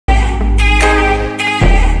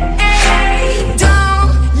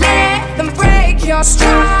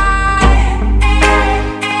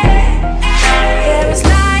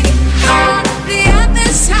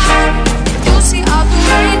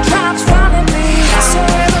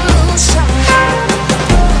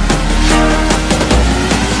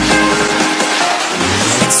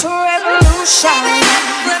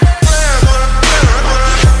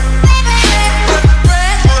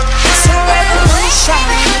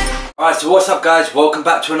Right, so what's up guys, welcome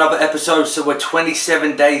back to another episode. So we're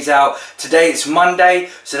 27 days out. Today it's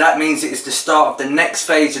Monday, so that means it's the start of the next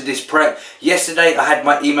phase of this prep. Yesterday I had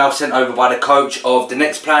my email sent over by the coach of the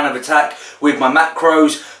next plan of attack with my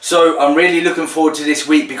macros. So I'm really looking forward to this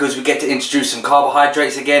week because we get to introduce some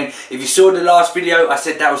carbohydrates again. If you saw the last video, I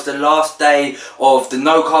said that was the last day of the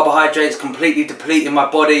no carbohydrates, completely depleting my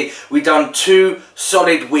body. We've done 2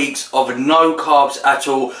 solid weeks of no carbs at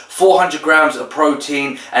all, 400 grams of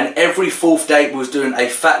protein, and every 4th day we was doing a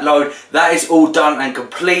fat load. That is all done and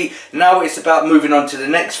complete. Now it's about moving on to the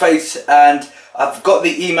next phase, and I've got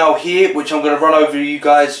the email here which I'm going to run over you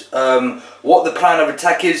guys what the plan of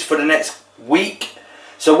attack is for the next week.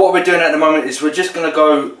 So what we're doing at the moment is we're just going to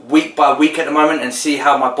go week by week at the moment and see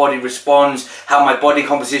how my body responds, how my body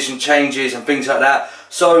composition changes and things like that.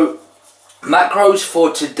 So macros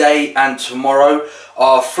for today and tomorrow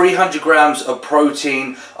are 300 grams of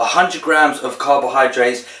protein, 100 grams of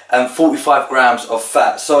carbohydrates and 45 grams of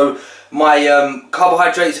fat. So my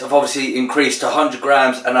carbohydrates have obviously increased to 100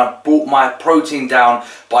 grams and I've brought my protein down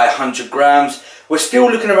by 100 grams. We're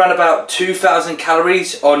still looking around about 2,000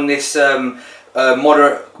 calories on this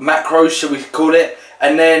moderate macros, shall we call it.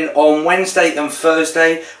 And then on Wednesday and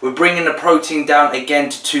Thursday we're bringing the protein down again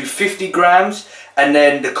to 250 grams, and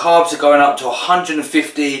then the carbs are going up to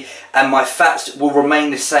 150 and my fats will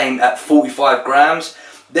remain the same at 45 grams.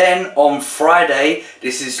 Then on Friday,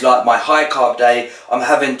 this is like my high carb day, I'm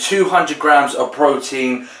having 200 grams of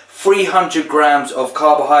protein, 300 grams of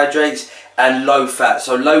carbohydrates and low fat.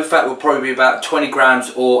 So low fat will probably be about 20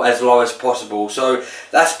 grams or as low as possible. So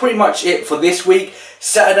that's pretty much it for this week.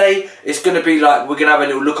 Saturday it's going to be like we're going to have a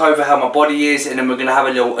little look over how my body is, and then we're going to have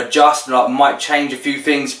a little adjust, like might change a few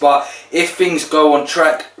things, but if things go on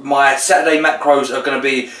track, my Saturday macros are going to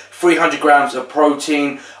be 300 grams of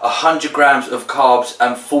protein, 100 grams of carbs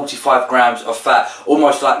and 45 grams of fat,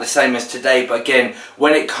 almost like the same as today. But again,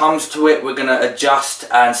 when it comes to it, we're going to adjust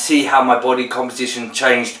and see how my body composition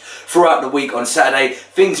changed throughout the week on Saturday.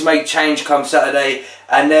 Things may change come Saturday,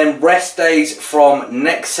 and then rest days from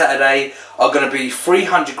next Saturday are going to be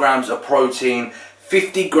 300 grams of protein,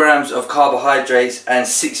 50 grams of carbohydrates and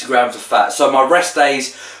 60 grams of fat. So my rest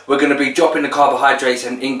days, we're going to be dropping the carbohydrates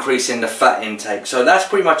and increasing the fat intake. So that's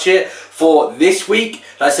pretty much it for this week.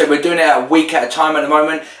 Like I said, we're doing it a week at a time at the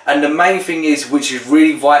moment, and the main thing is, which is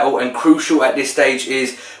really vital and crucial at this stage,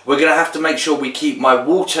 is we're going to have to make sure we keep my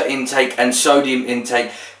water intake and sodium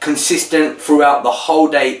intake consistent throughout the whole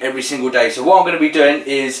day, every single day. So what I'm going to be doing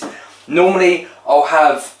is, normally I'll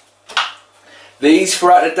have these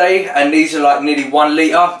throughout the day, and these are like nearly 1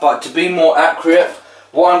 litre, but to be more accurate,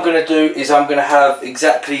 what I'm going to do is I'm going to have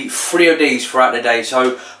exactly 3 of these throughout the day.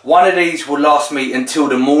 So one of these will last me until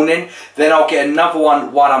the morning, then I'll get another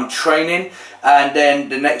one while I'm training, and then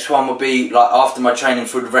the next one will be like after my training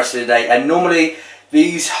through the rest of the day. And normally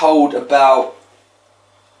these hold about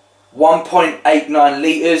 1.89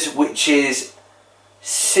 litres, which is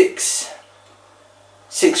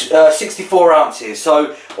 64 ounces,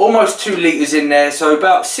 so almost 2 litres in there, so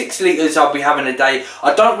about 6 litres I'll be having a day.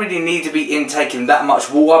 I don't really need to be intaking that much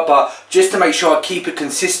water, but just to make sure I keep it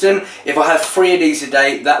consistent, if I have 3 of these a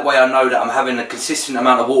day, that way I know that I'm having a consistent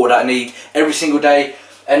amount of water that I need every single day.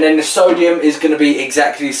 And then the sodium is going to be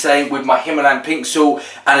exactly the same with my Himalayan pink salt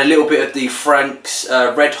and a little bit of the Frank's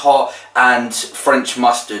Red Hot and French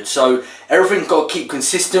mustard. So everything's got to keep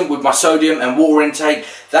consistent with my sodium and water intake.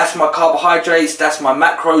 That's my carbohydrates, that's my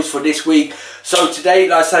macros for this week. So today,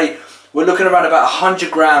 like I say, we're looking around about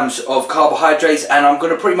 100 grams of carbohydrates, and I'm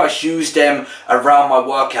going to pretty much use them around my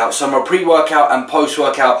workout. So my pre-workout and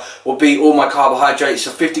post-workout will be all my carbohydrates.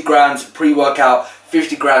 So 50 grams pre-workout,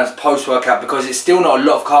 50 grams post-workout, because it's still not a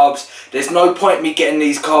lot of carbs. There's no point me getting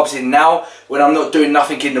these carbs in now when I'm not doing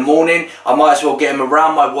nothing in the morning. I might as well get them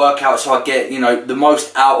around my workout so I get, you know, the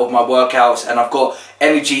most out of my workouts, and I've got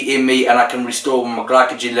energy in me and I can restore my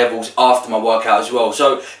glycogen levels after my workout as well.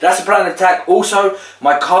 So that's the plan of attack. Also,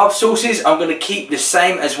 my carb sources, I'm going to keep the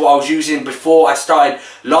same as what I was using before I started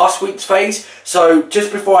last week's phase. So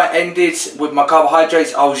just before I ended with my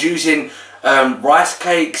carbohydrates, I was using rice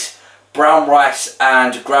cakes, brown rice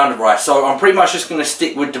and ground rice. So I'm pretty much just going to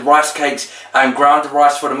stick with the rice cakes and ground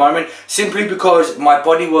rice for the moment, simply because my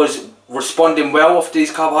body was responding well off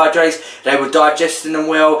these carbohydrates. They were digesting them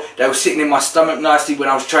well, they were sitting in my stomach nicely when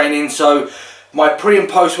I was training. So my pre and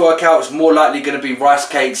post workout is more likely going to be rice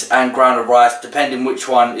cakes and ground rice, depending which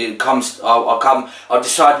one it comes. I'll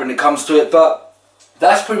decide when it comes to it. But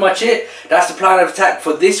that's pretty much it. That's the plan of attack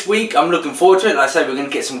for this week. I'm looking forward to it. Like I said, we're going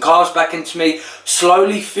to get some carbs back into me,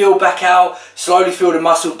 slowly fill back out, slowly fill the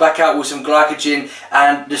muscles back out with some glycogen,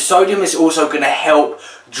 and the sodium is also going to help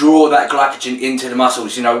draw that glycogen into the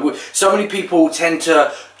muscles. You know, so many people tend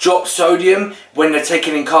to drop sodium when they're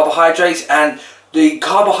taking in carbohydrates, and the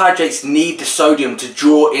carbohydrates need the sodium to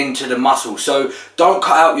draw into the muscle. So don't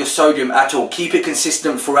cut out your sodium at all. Keep it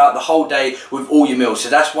consistent throughout the whole day with all your meals. So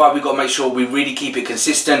that's why we've got to make sure we really keep it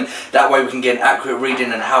consistent. That way we can get an accurate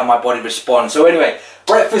reading and how my body responds. So anyway,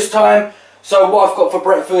 breakfast time. So what I've got for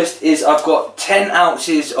breakfast is I've got 10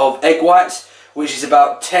 ounces of egg whites, which is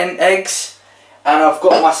about 10 eggs. And I've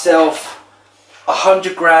got myself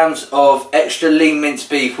 100 grams of extra lean minced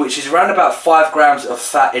beef, which is around about 5 grams of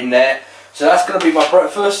fat in there. So that's going to be my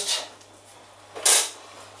breakfast.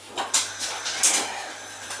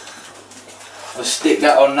 I'll stick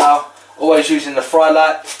that on now. Always using the fry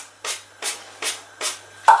light.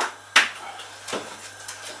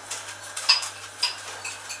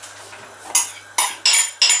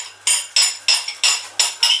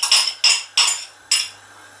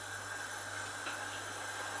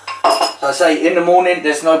 So I say in the morning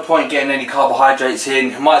there's no point getting any carbohydrates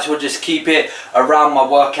in. Might as well just keep it around my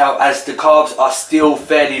workout as the carbs are still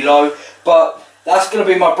fairly low. But that's going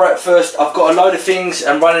to be my breakfast. I've got a load of things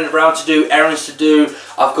I'm running around to do, errands to do.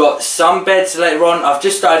 I've got sunbeds later on. I've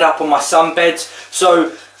just started up on my sunbeds.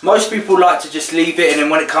 So most people like to just leave it, and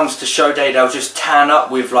then when it comes to show day they'll just tan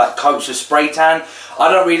up with like coats of spray tan. I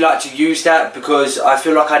don't really like to use that because I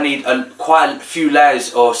feel like I need quite a few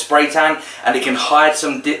layers of spray tan, and it can hide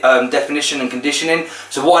some definition and conditioning.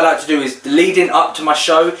 So what I like to do is leading up to my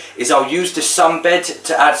show is I'll use the sunbed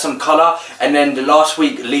to add some colour, and then the last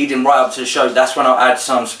week leading right up to the show, that's when I'll add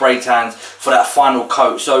some spray tans for that final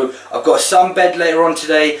coat. So I've got a sunbed later on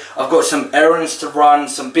today, I've got some errands to run,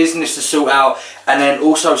 some business to sort out, and then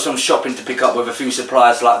also some shopping to pick up with a few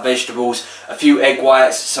supplies like vegetables, a few egg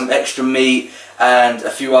whites, some extra meat, and a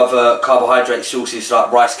few other carbohydrate sources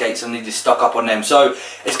like rice cakes. I need to stock up on them. So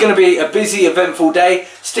it's going to be a busy, eventful day.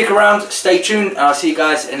 Stick around, stay tuned, and I'll see you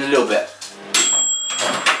guys in a little bit.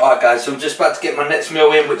 Alright guys, so I'm just about to get my next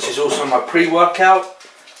meal in, which is also my pre-workout.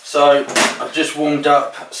 So I've just warmed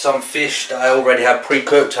up some fish that I already have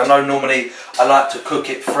pre-cooked. I know normally I like to cook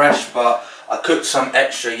it fresh, but I cooked some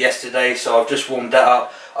extra yesterday, so I've just warmed that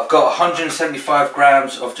up. I've got 175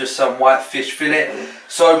 grams of just some white fish fillet.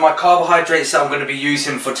 So my carbohydrates that I'm going to be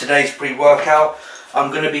using for today's pre-workout,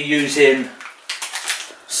 I'm going to be using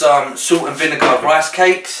some salt and vinegar rice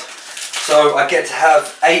cakes. So I get to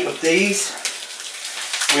have 8 of these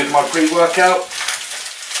with my pre-workout.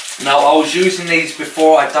 Now I was using these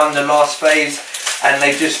before I'd done the last phase, and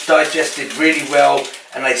they just digested really well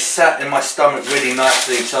and they sat in my stomach really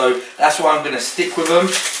nicely. So that's why I'm going to stick with them.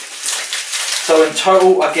 So in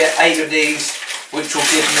total I get 8 of these, which will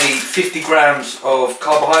give me 50 grams of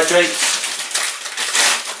carbohydrates.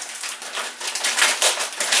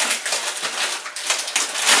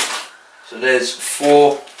 So there's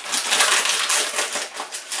 4.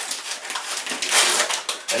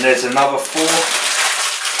 And there's another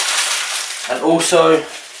 4. And also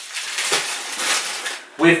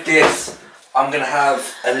with this I'm going to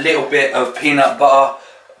have a little bit of peanut butter,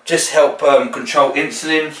 just help control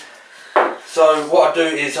insulin. So what I do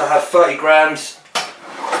is I have 30 grams,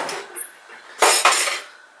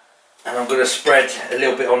 and I'm going to spread a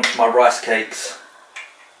little bit onto my rice cakes.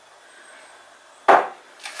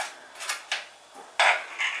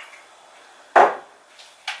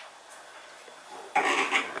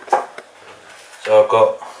 So I've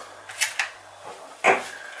got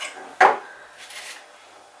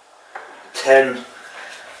 10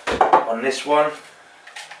 on this one.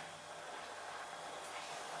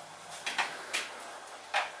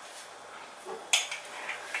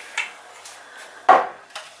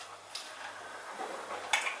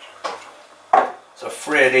 So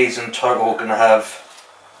 3 of these in total are going to have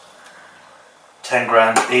 10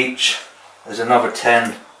 grams each. There's another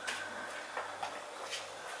 10.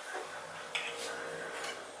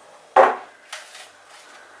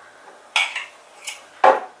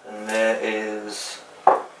 And there is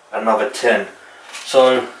another 10.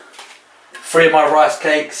 So 3 of my rice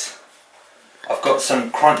cakes. I've got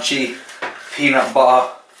some crunchy peanut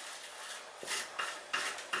butter,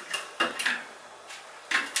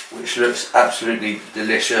 which looks absolutely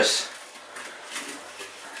delicious.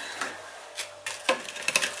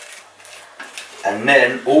 And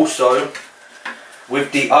then also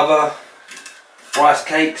with the other rice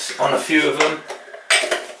cakes on a few of them,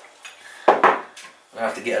 I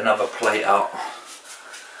have to get another plate out.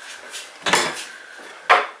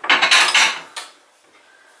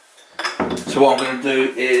 So what I'm going to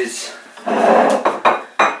do is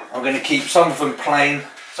I'm going to keep some of them plain.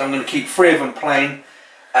 So I'm going to keep 3 of them plain,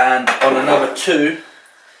 and on another 2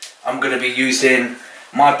 I'm going to be using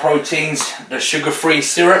my proteins, the sugar-free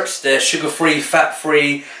syrups. They're sugar-free,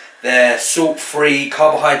 fat-free, they're salt-free,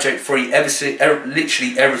 carbohydrate-free,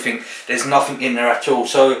 literally everything. There's nothing in there at all.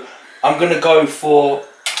 So I'm going to go for,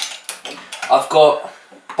 I've got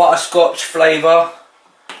butterscotch flavour,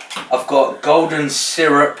 I've got golden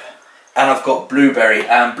syrup, and I've got blueberry,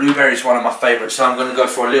 and blueberry is one of my favourites, so I'm going to go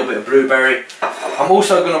for a little bit of blueberry. I'm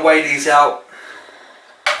also going to weigh these out,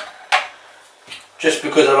 just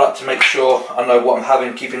because I like to make sure I know what I'm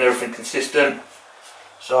having, keeping everything consistent.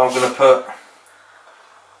 So I'm going to put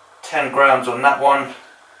 10 grams on that one,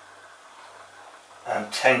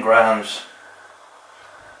 and 10 grams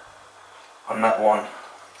on that one.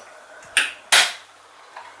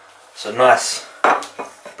 So nice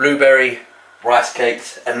blueberry rice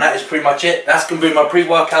cakes, and that is pretty much it. That's going to be my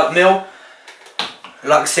pre-workout meal.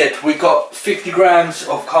 Like I said, we got 50 grams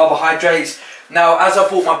of carbohydrates. Now, as I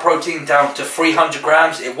brought my protein down to 300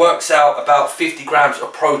 grams, it works out about 50 grams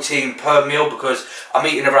of protein per meal, because I'm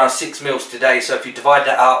eating around 6 meals today. So if you divide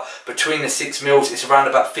that out between the 6 meals, it's around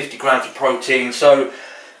about 50 grams of protein. So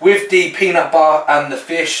with the peanut butter and the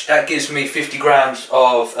fish, that gives me 50 grams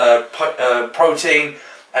of protein,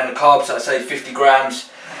 and the carbs, I say 50 grams.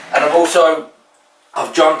 And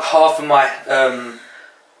I've drunk half of my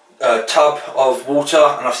tub of water,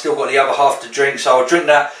 and I've still got the other half to drink. So I'll drink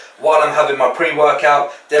that while I'm having my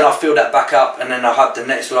pre-workout, then I'll fill that back up, and then I'll have the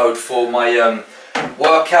next load for my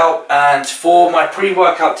workout. And for my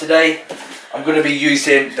pre-workout today, I'm going to be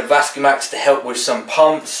using the Vascumax to help with some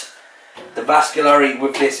pumps. The vascularity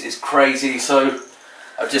with this is crazy, so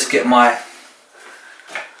I'll just get my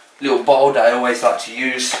little bottle that I always like to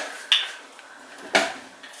use.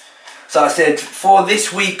 So I said, for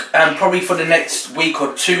this week and probably for the next week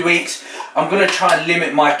or 2 weeks, I'm going to try and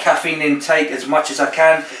limit my caffeine intake as much as I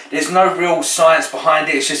can. There's no real science behind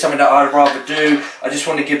it, it's just something that I'd rather do. I just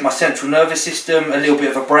want to give my central nervous system a little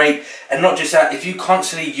bit of a break. And not just that, if you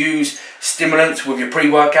constantly use stimulants with your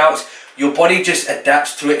pre-workouts, your body just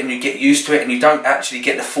adapts to it and you get used to it, and you don't actually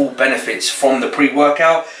get the full benefits from the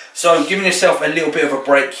pre-workout. So giving yourself a little bit of a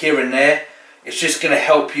break here and there, it's just going to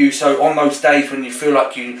help you. So on those days when you feel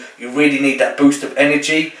like you really need that boost of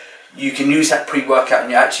energy, you can use that pre-workout,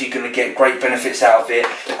 and you're actually going to get great benefits out of it,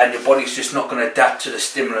 and your body's just not going to adapt to the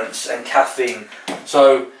stimulants and caffeine.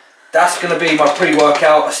 So that's going to be my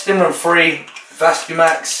pre-workout, a stimulant-free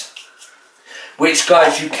Vascumax, which,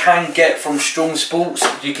 guys, you can get from Strong Sports.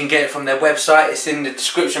 You can get it from their website, it's in the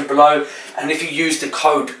description below. And if you use the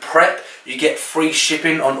code PREP, you get free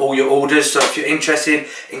shipping on all your orders. So if you're interested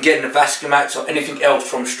in getting the Vascumax or anything else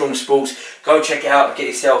from Strong Sports, go check it out and get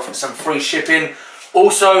yourself some free shipping.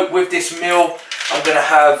 Also, with this meal, I'm going to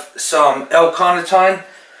have some L-carnitine.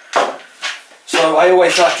 So I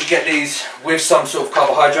always like to get these with some sort of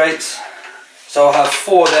carbohydrates. So I'll have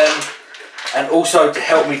 4 of them. And also, to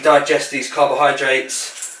help me digest these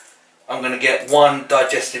carbohydrates, I'm going to get 1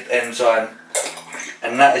 digestive enzyme.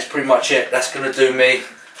 And that is pretty much it. That's going to do me.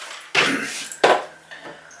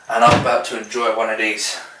 And I'm about to enjoy one of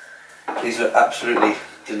these. These look absolutely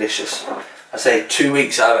delicious. I say 2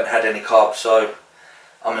 weeks I haven't had any carbs, so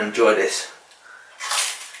I'm going to enjoy this.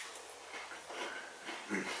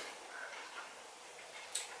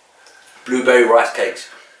 Blueberry rice cakes.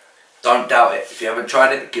 Don't doubt it. If you haven't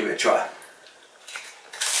tried it, give it a try.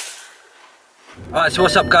 Alright, so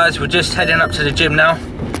what's up, guys? We're just heading up to the gym now.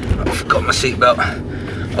 I forgot my seatbelt.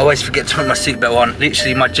 I always forget to put my seatbelt on.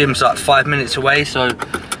 Literally, my gym's like 5 minutes away, so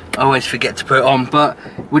I always forget to put it on. But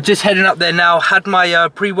we're just heading up there now. Had my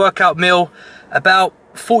pre-workout meal about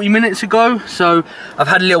 40 minutes ago, so I've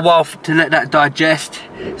had a little while to let that digest.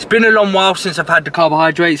 It's been a long while since I've had the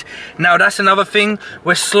carbohydrates. Now that's another thing,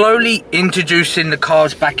 we're slowly introducing the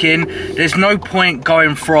carbs back in. There's no point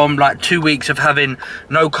going from like 2 weeks of having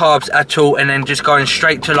no carbs at all and then just going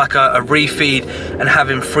straight to like a refeed and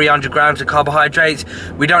having 300 grams of carbohydrates.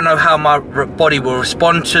 We don't know how my body will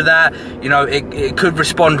respond to that. You know, it could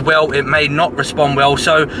respond well, it may not respond well.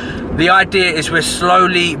 So the idea is we're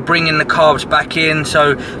slowly bringing the carbs back in. So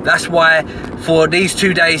that's why for these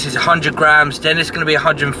 2 days it's 100 grams, then it's going to be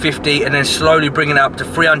 150, and then slowly bringing it up to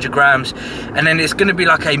 300 grams, and then it's going to be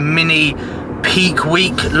like a mini peak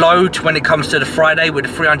week load when it comes to the Friday with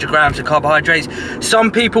the 300 grams of carbohydrates.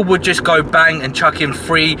 Some people would just go bang and chuck in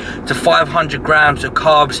 300 to 500 grams of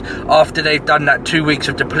carbs after they've done that 2 weeks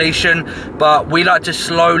of depletion, but we like to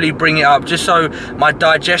slowly bring it up just so my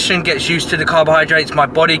digestion gets used to the carbohydrates, my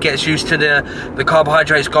body gets used to the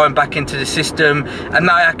carbohydrates going back into the system, and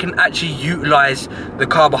now I can actually utilize the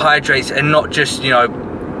carbohydrates and not just, you know,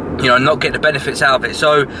 not get the benefits out of it.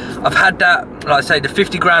 So I've had that, like I say, the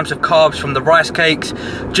 50 grams of carbs from the rice cakes.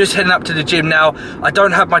 Just heading up to the gym now. I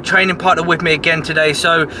don't have my training partner with me again today,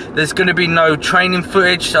 so there's going to be no training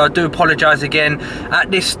footage, so I do apologize again.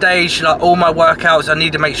 At this stage, like all my workouts, I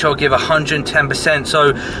need to make sure I give 110%.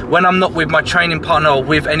 So when I'm not with my training partner or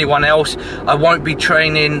with anyone else, I won't be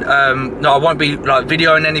training, no, I won't be like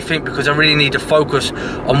videoing anything, because I really need to focus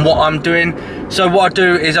on what I'm doing. So what I'll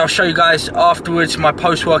do is I'll show you guys afterwards my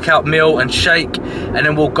post-workout meal and shake, and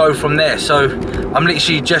then we'll go from there. So I'm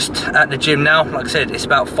literally just at the gym now. Like I said, it's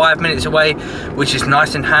about 5 minutes away, which is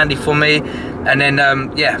nice and handy for me. And then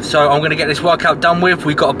yeah, so I'm gonna get this workout done with.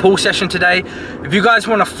 We've got a pull session today. If you guys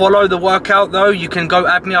want to follow the workout though, you can go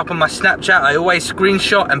add me up on my Snapchat. I always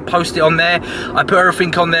screenshot and post it on there. I put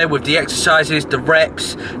everything on there with the exercises, the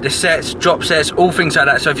reps, the sets, drop sets, all things like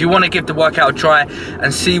that. So if you want to give the workout a try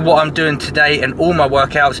and see what I'm doing today and all my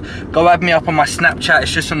workouts, go add me up on my Snapchat.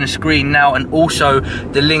 It's just on the screen now, and also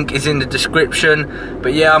the link is in the description.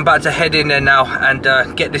 But yeah, I'm about to head in there now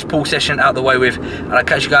and get this pull session out of the way with, and I'll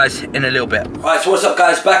catch you guys in a little bit. Alright, so what's up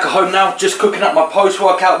guys, back at home now, just cooking up my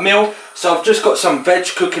post-workout meal. So I've just got some veg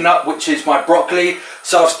cooking up, which is my broccoli.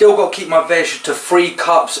 So I've still got to keep my veg to 3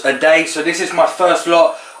 cups a day. So this is my first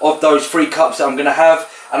lot of those 3 cups that I'm going to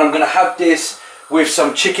have. And I'm going to have this with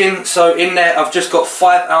some chicken. So in there I've just got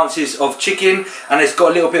 5 ounces of chicken, and it's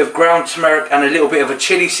got a little bit of ground turmeric and a little bit of a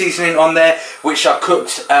chili seasoning on there, which I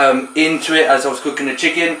cooked into it as I was cooking the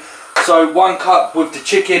chicken. So 1 cup with the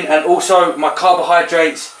chicken, and also my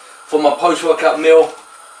carbohydrates for my post-workout meal,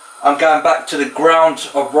 I'm going back to the ground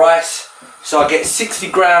of rice. So I get 60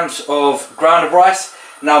 grams of ground of rice.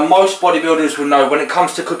 Now most bodybuilders will know, when it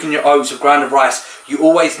comes to cooking your oats or ground of rice, you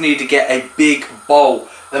always need to get a big bowl.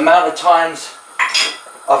 The amount of times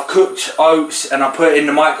I've cooked oats and I put it in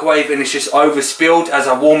the microwave and it's just over spilled as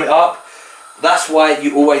I warm it up, that's why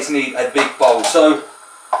you always need a big bowl. So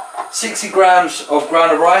 60 grams of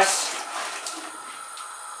ground of rice.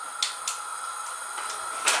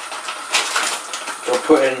 I'll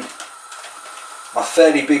put in my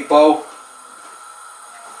fairly big bowl,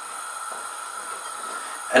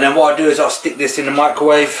 and then what I do is I'll stick this in the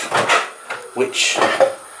microwave, which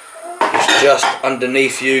is just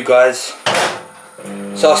underneath you guys.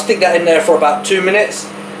 So I'll stick that in there for about 2 minutes,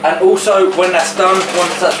 and also when that's done,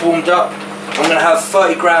 once that's warmed up, I'm going to have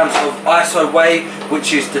 30 grams of ISO whey,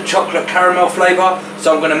 which is the chocolate caramel flavour.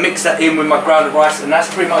 So I'm going to mix that in with my ground of rice, and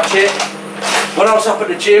that's pretty much it. When I was up at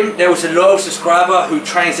the gym, there was a loyal subscriber who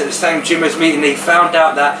trains at the same gym as me, and he found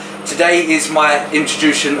out that today is my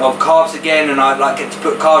introduction of carbs again, and I'd like it to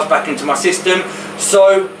put carbs back into my system.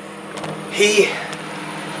 So he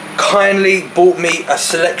kindly bought me a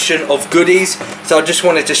selection of goodies. So I just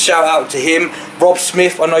wanted to shout out to him. Rob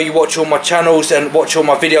Smith, I know you watch all my channels and watch all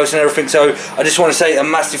my videos and everything, so I just want to say a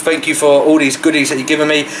massive thank you for all these goodies that you're giving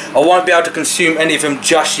me. I won't be able to consume any of them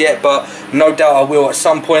just yet, but no doubt I will at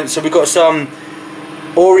some point. So we've got some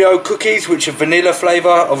Oreo cookies, which are vanilla flavour,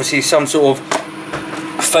 obviously some sort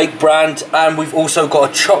of fake brand, and we've also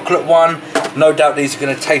got a chocolate one. No doubt these are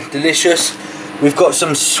going to taste delicious. We've got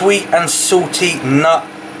some sweet and salty nut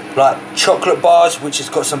like chocolate bars, which has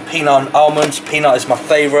got some peanut and almonds. Peanut is my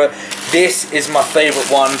favourite. This is my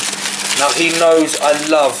favourite one. Now he knows I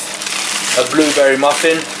love a blueberry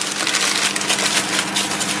muffin.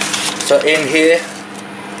 So in here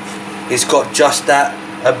he's got just that,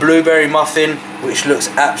 a blueberry muffin, which looks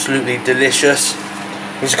absolutely delicious.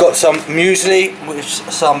 He's got some muesli with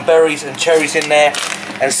some berries and cherries in there,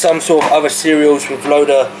 and some sort of other cereals with load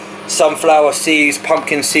of sunflower seeds,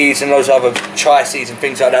 pumpkin seeds, and those other chia seeds and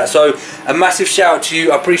things like that. So a massive shout out to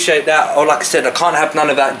you, I appreciate that. Or like I said, I can't have none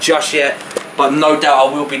of that just yet, but no doubt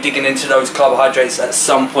I will be digging into those carbohydrates at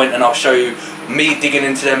some point, and I'll show you me digging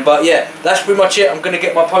into them. But yeah, that's pretty much it. I'm going to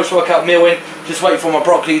get my post-workout meal in, just wait for my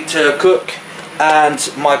broccoli to cook,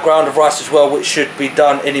 and my ground of rice as well, which should be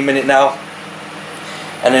done any minute now.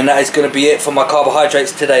 And then that is going to be it for my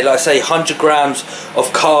carbohydrates today. Like I say, 100 grams of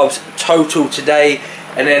carbs total today.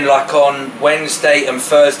 And then like on Wednesday and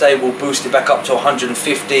Thursday we'll boost it back up to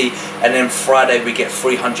 150, and then Friday we get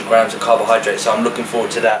 300 grams of carbohydrates. So I'm looking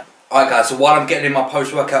forward to that. Alright guys, so while I'm getting in my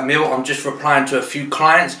post-workout meal, I'm just replying to a few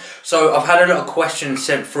clients. So I've had a lot of questions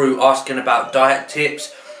sent through asking about diet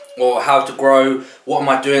tips. or how to grow, what am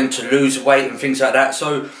I doing to lose weight and things like that.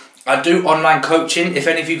 So I do online coaching. If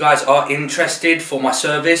any of you guys are interested for my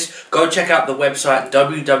service, go check out the website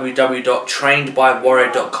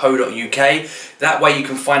www.trainedbywarrior.co.uk. That way you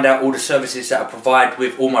can find out all the services that I provide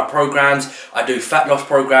with all my programs. I do fat loss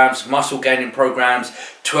programs, muscle gaining programs,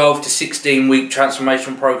 12 to 16 week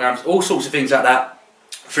transformation programs, all sorts of things like that.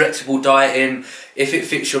 Flexible dieting, if it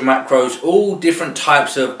fits your macros, all different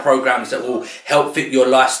types of programs that will help fit your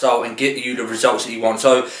lifestyle and get you the results that you want.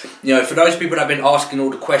 So, you know, for those people that have been asking all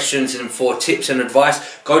the questions and for tips and advice,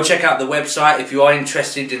 go check out the website. If you are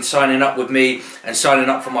interested in signing up with me and signing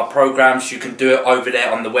up for my programs, you can do it over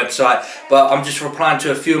there on the website. But I'm just replying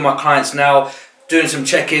to a few of my clients now, doing some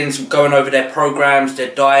check-ins, going over their programs,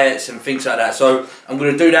 their diets and things like that. So I'm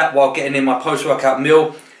going to do that while getting in my post-workout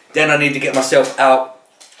meal. Then I need to get myself out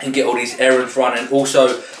and get all these errands run, and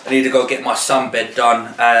also I need to go get my sunbed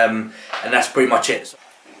done, and that's pretty much it.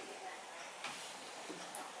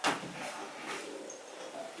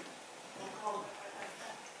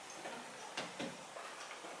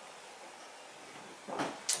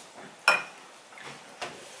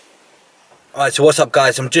 Alright, so what's up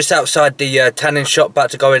guys, I'm just outside the tanning shop, about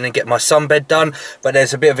to go in and get my sunbed done, but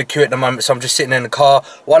there's a bit of a queue at the moment, so I'm just sitting in the car.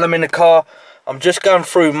 While I'm in the car, I'm just going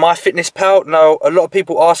through MyFitnessPal. Now, a lot of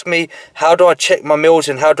people ask me, how do I check my meals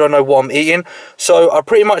and how do I know what I'm eating? So I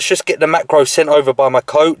pretty much just get the macros sent over by my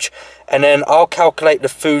coach, and then I'll calculate the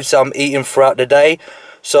foods that I'm eating throughout the day.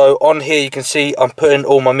 So on here you can see I'm putting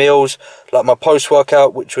all my meals, like my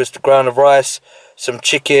post-workout, which was the ground of rice, some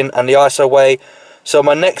chicken and the ISO whey. So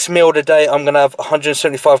my next meal today, I'm going to have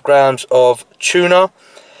 175 grams of tuna.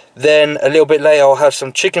 Then a little bit later I'll have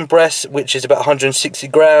some chicken breasts, which is about 160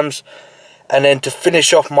 grams. And then to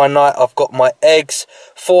finish off my night, I've got my eggs,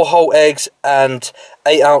 4 whole eggs and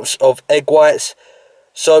 8 ounces of egg whites.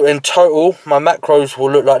 So in total, my macros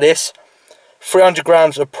will look like this: 300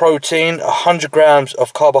 grams of protein, 100 grams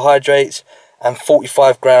of carbohydrates, and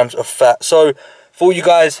 45 grams of fat. So for you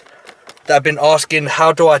guys that have been asking,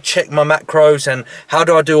 how do I check my macros and how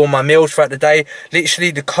do I do all my meals throughout the day,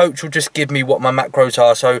 literally the coach will just give me what my macros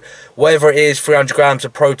are. So whatever it is, 300 grams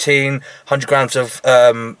of protein, 100 grams of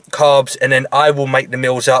carbs, and then I will make the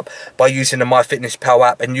meals up by using the MyFitnessPal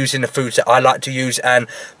app and using the foods that I like to use and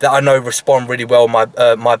that I know respond really well in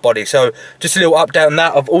my body. So just a little update on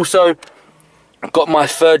that. I've also got my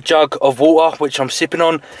 3rd jug of water, which I'm sipping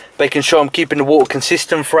on, making sure I'm keeping the water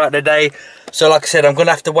consistent throughout the day. So like I said, I'm going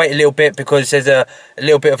to have to wait a little bit because there's a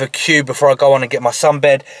little bit of a queue before I go on and get my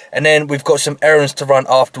sunbed. And then we've got some errands to run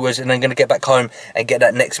afterwards, and then going to get back home and get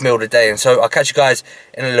that next meal today. And so I'll catch you guys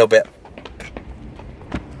in a little bit.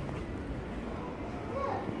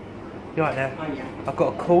 You right there? Oh, yeah. I've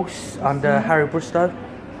got a course under Harry Bristow.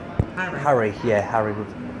 Harry, yeah, Harry.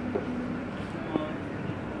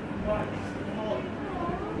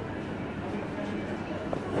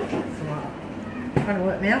 Trying to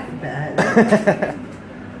work my alphabet out.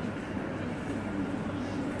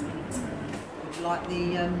 Would you like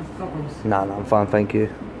the goggles? No, I'm fine, thank you.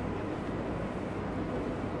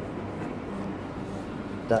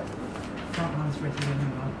 That Front one's ready when you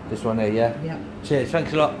want. This one here, yeah? Yep. Cheers,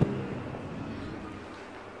 thanks a lot.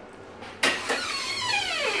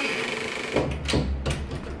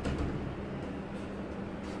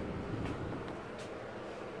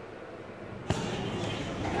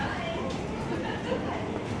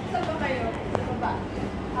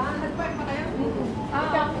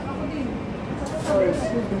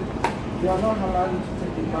 You are not allowed to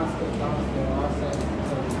take the basket downstairs outside.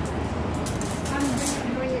 I'm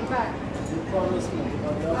bring it back. You promise me. I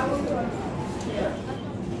will promise. Yeah.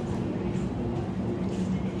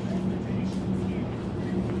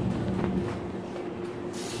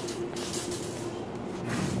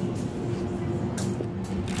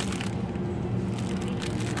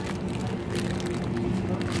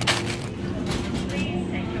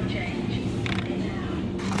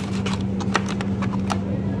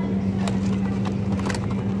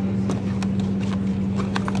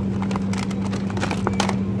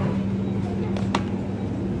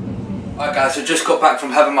 Alright guys, so just got back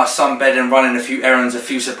from having my sunbed and running a few errands, a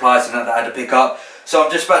few supplies and that I had to pick up. So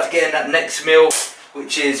I'm just about to get in that next meal,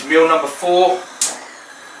 which is meal number 4.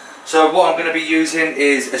 So what I'm going to be using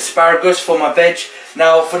is asparagus for my veg.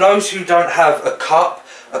 Now for those who don't have a cup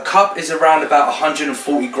is around about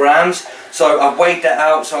 140 grams. So I've weighed that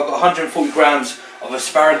out, so I've got 140 grams of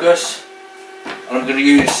asparagus. And I'm going to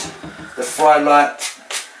use the Fry Light,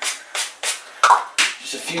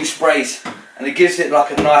 just a few sprays. And it gives it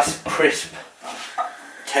like a nice crisp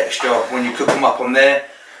texture when you cook them up on there.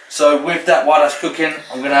 So with that, while that's cooking,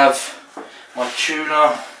 I'm going to have my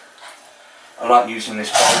tuna. I like using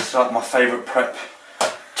this bowl. It's like my favourite prep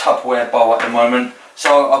Tupperware bowl at the moment.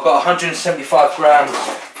 So I've got 175 grams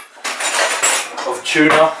of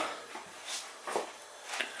tuna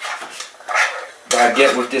that I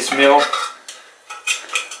get with this meal.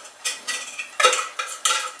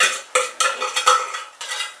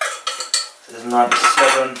 So there's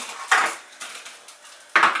 97.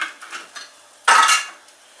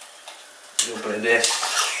 A little bit of this.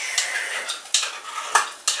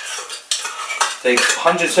 I think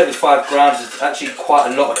 175 grams is actually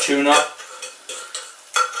quite a lot of tuna.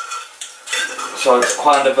 So it's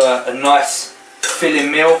kind of a nice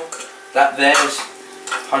filling meal. That there's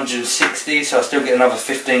 160, so I still get another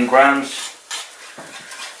 15 grams.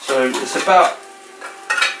 So it's about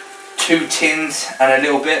 2 tins and a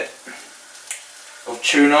little bit of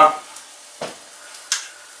tuna.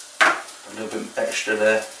 A little bit extra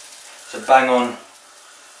there. So bang on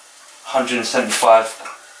 175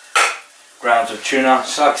 grams of tuna.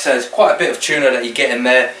 So like I said, it's quite a bit of tuna that you get in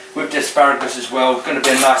there with the asparagus as well. Going to be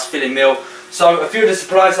a nice filling meal. So a few of the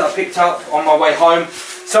supplies that I picked up on my way home.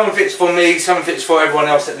 Some of it's for me, some of it's for everyone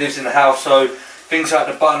else that lives in the house. So things like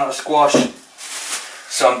the butternut squash,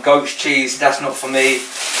 some goat's cheese, that's not for me.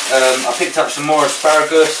 I picked up some more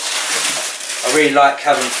asparagus. I really like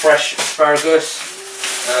having fresh asparagus.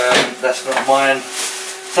 That's not mine.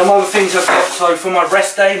 Some other things I've got, so for my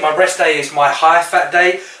rest day is my high fat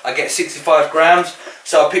day. I get 65 grams.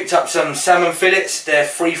 So I picked up some salmon fillets. They're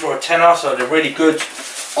free for a tenner, so they're really good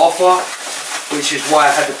offer, which is why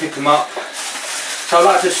I had to pick them up. So I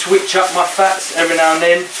like to switch up my fats every now and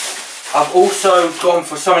then. I've also gone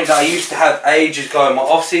for something that I used to have ages ago in my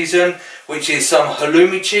off season, which is some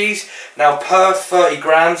halloumi cheese. Now per 30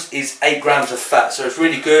 grams is 8 grams of fat, so it's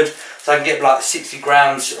really good. So I can get like 60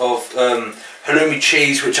 grams of halloumi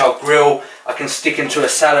cheese, which I'll grill. I can stick into a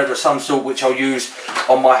salad of some sort, which I'll use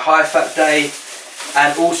on my high fat day.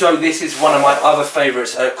 And also this is one of my other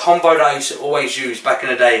favourites, a combo that I used to always use back in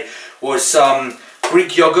the day, was some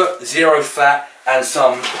Greek yogurt, 0 fat, and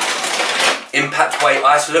some impact whey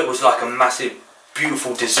isolate. Was like a massive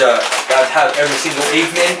beautiful dessert that I'd have every single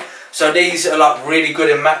evening. So these are like really good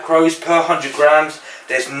in macros per 100 grams.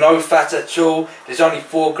 There's no fat at all. There's only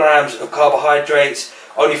 4 grams of carbohydrates.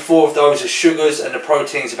 Only 4 of those are sugars, and the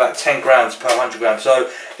protein is about 10 grams per 100 grams. So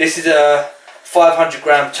this is a 500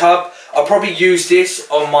 gram tub. I'll probably use this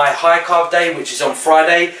on my high carb day, which is on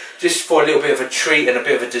Friday, just for a little bit of a treat and a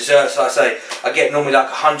bit of a dessert. So like I say, I get normally like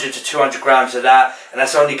 100 to 200 grams of that, and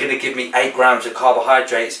that's only going to give me 8 grams of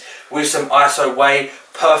carbohydrates with some iso whey.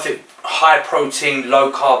 Perfect high protein,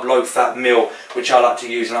 low carb, low fat meal, which I like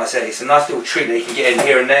to use. And like I said, it's a nice little treat that you can get in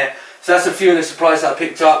here and there. So that's a few of the supplies that I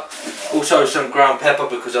picked up. Also some ground pepper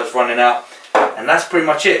because I was running out. And that's pretty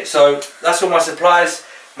much it. So that's all my supplies.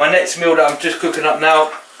 My next meal that I'm just cooking up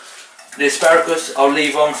now, the asparagus, I'll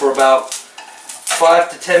leave on for about 5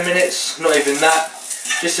 to 10 minutes, not even that.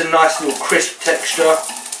 Just a nice little crisp texture.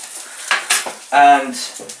 And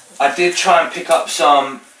I did try and pick up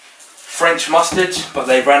some French mustard, but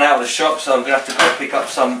they ran out of the shop, so I'm going to have to go pick up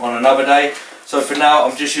some on another day. So for now,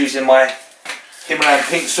 I'm just using my Himalayan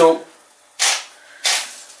pink salt.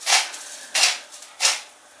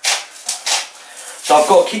 So I've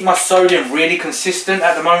got to keep my sodium really consistent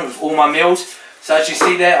at the moment with all my meals. So as you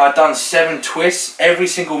see there, I've done 7 twists. Every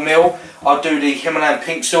single meal I'll do the Himalayan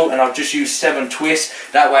pink salt, and I'll just use 7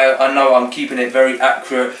 twists. That way I know I'm keeping it very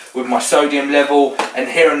accurate with my sodium level. And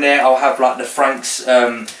here and there I'll have like the Frank's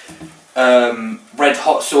red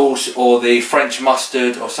hot sauce or the French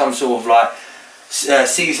mustard or some sort of like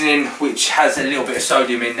seasoning which has a little bit of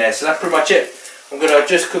sodium in there. So that's pretty much it. I'm going to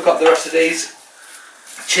just cook up the rest of these,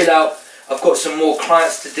 chill out. I've got some more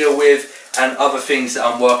clients to deal with and other things that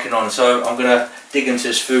I'm working on, so I'm going to dig into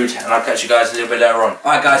this food and I'll catch you guys a little bit later on.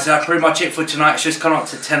 Alright guys, so that's pretty much it for tonight. It's just come up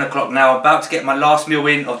to 10 o'clock now. I'm about to get my last meal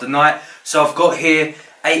in of the night. So I've got here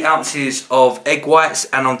 8 ounces of egg whites,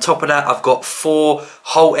 and on top of that I've got 4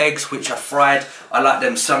 whole eggs which are fried. I like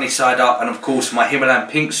them sunny side up, and of course my Himalayan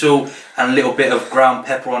pink salt and a little bit of ground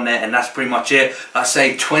pepper on there, and that's pretty much it. Like I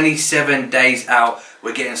say, 27 days out.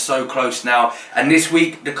 We're getting so close now, and this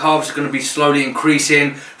week the carbs are going to be slowly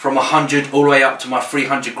increasing from 100 all the way up to my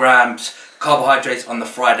 300 grams carbohydrates on the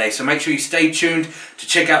Friday. So make sure you stay tuned to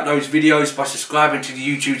check out those videos by subscribing to the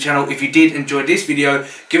YouTube channel. If you did enjoy this video,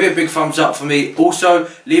 give it a big thumbs up for me. Also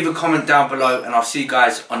leave a comment down below, and I'll see you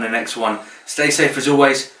guys on the next one. Stay safe as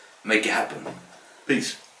always. Make it happen.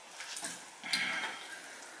 Peace.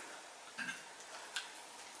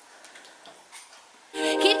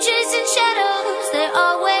 Keep chasing shadows, they're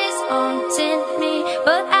always on